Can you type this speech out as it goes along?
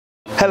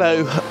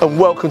Hello and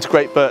welcome to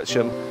Great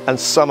Bircham and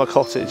Summer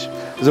Cottage.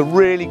 There's a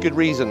really good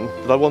reason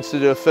that I wanted to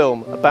do a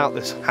film about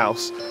this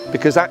house,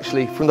 because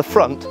actually from the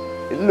front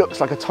it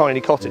looks like a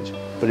tiny cottage,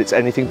 but it's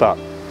anything but.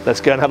 Let's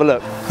go and have a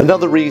look.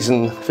 Another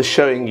reason for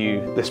showing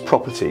you this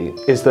property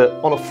is that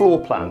on a floor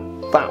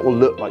plan that will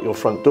look like your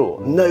front door.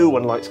 No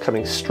one likes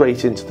coming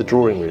straight into the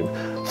drawing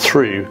room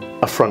through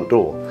a front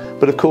door.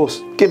 But of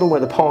course, given where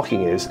the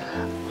parking is,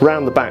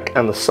 round the back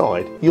and the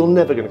side, you're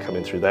never going to come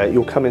in through there,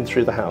 you'll come in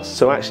through the house.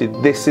 So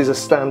actually this is a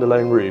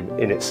standalone room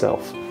in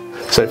itself.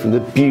 So from the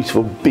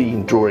beautiful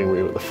beam drawing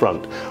room at the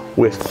front,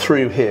 we're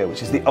through here,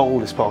 which is the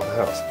oldest part of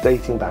the house,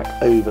 dating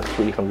back over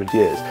 300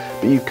 years.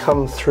 But you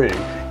come through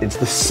into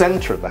the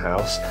centre of the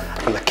house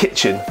and the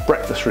kitchen,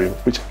 breakfast room,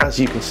 which as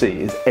you can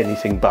see is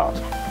anything but.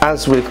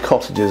 As with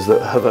cottages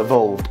that have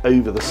evolved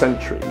over the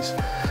centuries,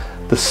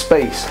 the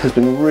space has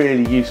been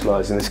really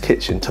utilised in this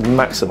kitchen to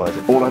maximise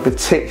it. What I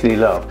particularly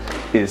love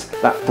is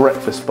that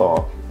breakfast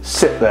bar.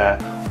 Sit there,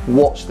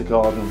 watch the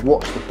garden,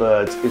 watch the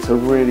birds. It's a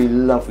really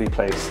lovely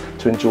place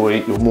to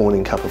enjoy your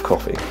morning cup of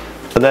coffee.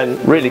 And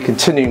then really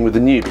continuing with the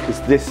new,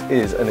 because this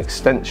is an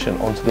extension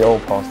onto the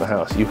old part of the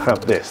house, you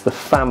have this, the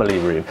family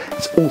room.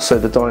 It's also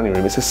the dining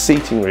room, it's a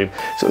seating room.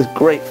 It's got this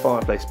great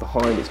fireplace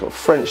behind, it's got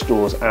French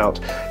doors out.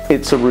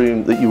 It's a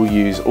room that you will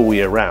use all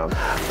year round.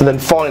 And then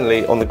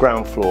finally on the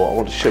ground floor, I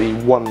want to show you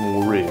one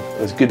more room.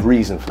 There's a good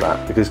reason for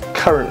that, because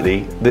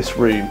currently this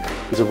room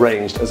is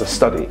arranged as a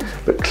study,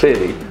 but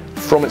clearly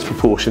from its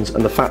proportions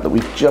and the fact that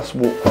we've just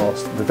walked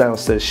past the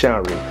downstairs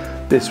shower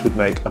room, this would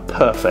make a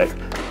perfect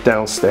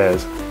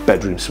downstairs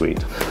bedroom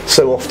suite.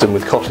 So often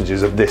with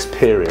cottages of this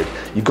period,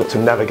 you've got to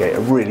navigate a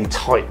really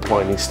tight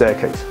winding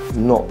staircase.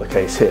 Not the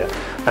case here.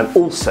 And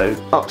also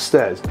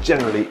upstairs,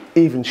 generally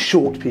even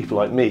short people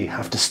like me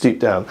have to stoop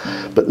down,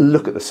 but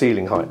look at the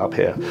ceiling height up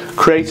here.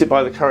 Created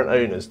by the current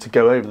owners to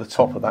go over the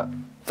top of that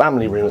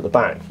family room at the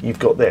back, you've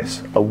got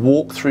this, a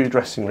walk-through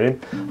dressing room,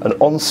 an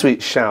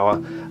ensuite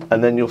shower,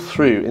 and then you're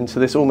through into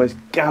this almost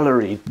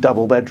gallery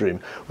double bedroom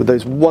with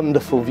those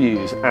wonderful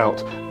views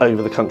out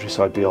over the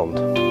countryside beyond.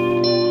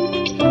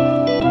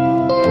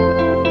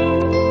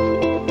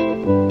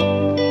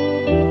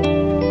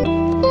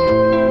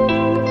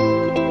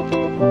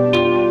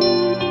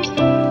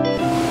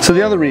 So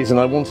the other reason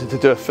I wanted to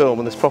do a film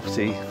on this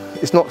property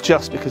is not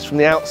just because from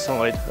the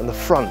outside and the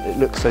front it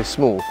looks so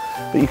small,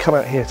 but you come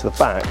out here to the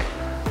back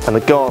and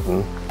the garden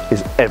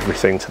is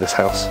everything to this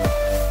house.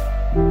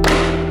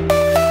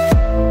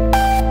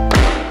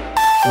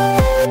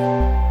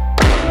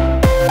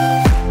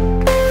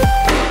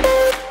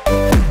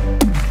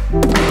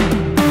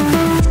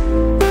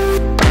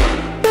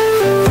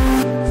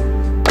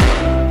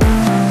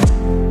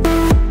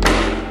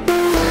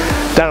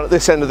 Down at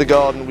this end of the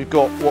garden we've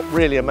got what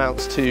really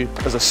amounts to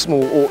as a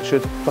small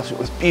orchard, plus we've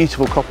got this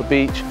beautiful copper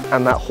beech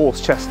and that horse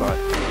chestnut.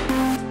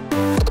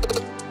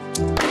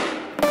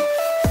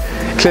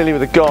 Clearly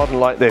with a garden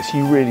like this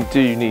you really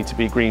do need to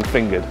be green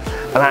fingered,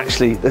 and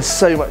actually there's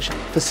so much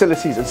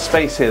facilities and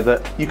space here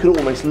that you could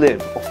almost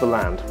live off the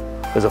land.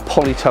 There's a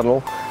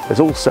polytunnel, there's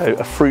also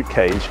a fruit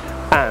cage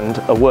and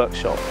a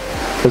workshop,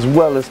 as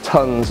well as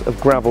tons of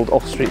gravelled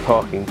off-street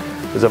parking.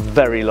 There's a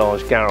very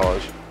large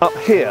garage. Up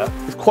here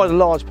is quite a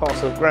large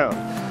parcel of ground,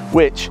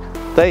 which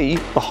they,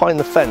 behind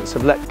the fence,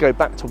 have let go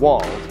back to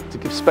wild to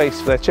give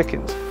space for their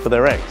chickens, for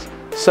their eggs.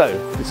 So,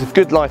 if it's a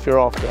good life you're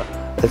after,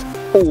 there's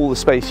all the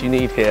space you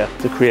need here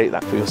to create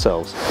that for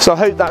yourselves. So I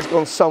hope that's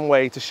gone some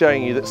way to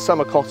showing you that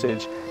Summer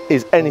Cottage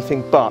is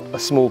anything but a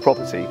small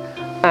property,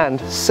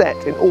 and set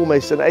in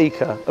almost an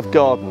acre of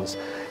gardens.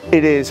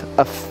 It is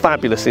a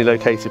fabulously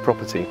located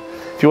property.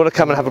 If you want to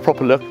come and have a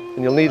proper look,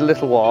 and you'll need a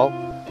little while,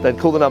 then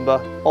call the number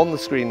on the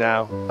screen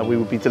now and we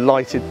will be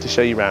delighted to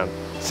show you around.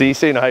 See you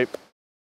soon, I hope.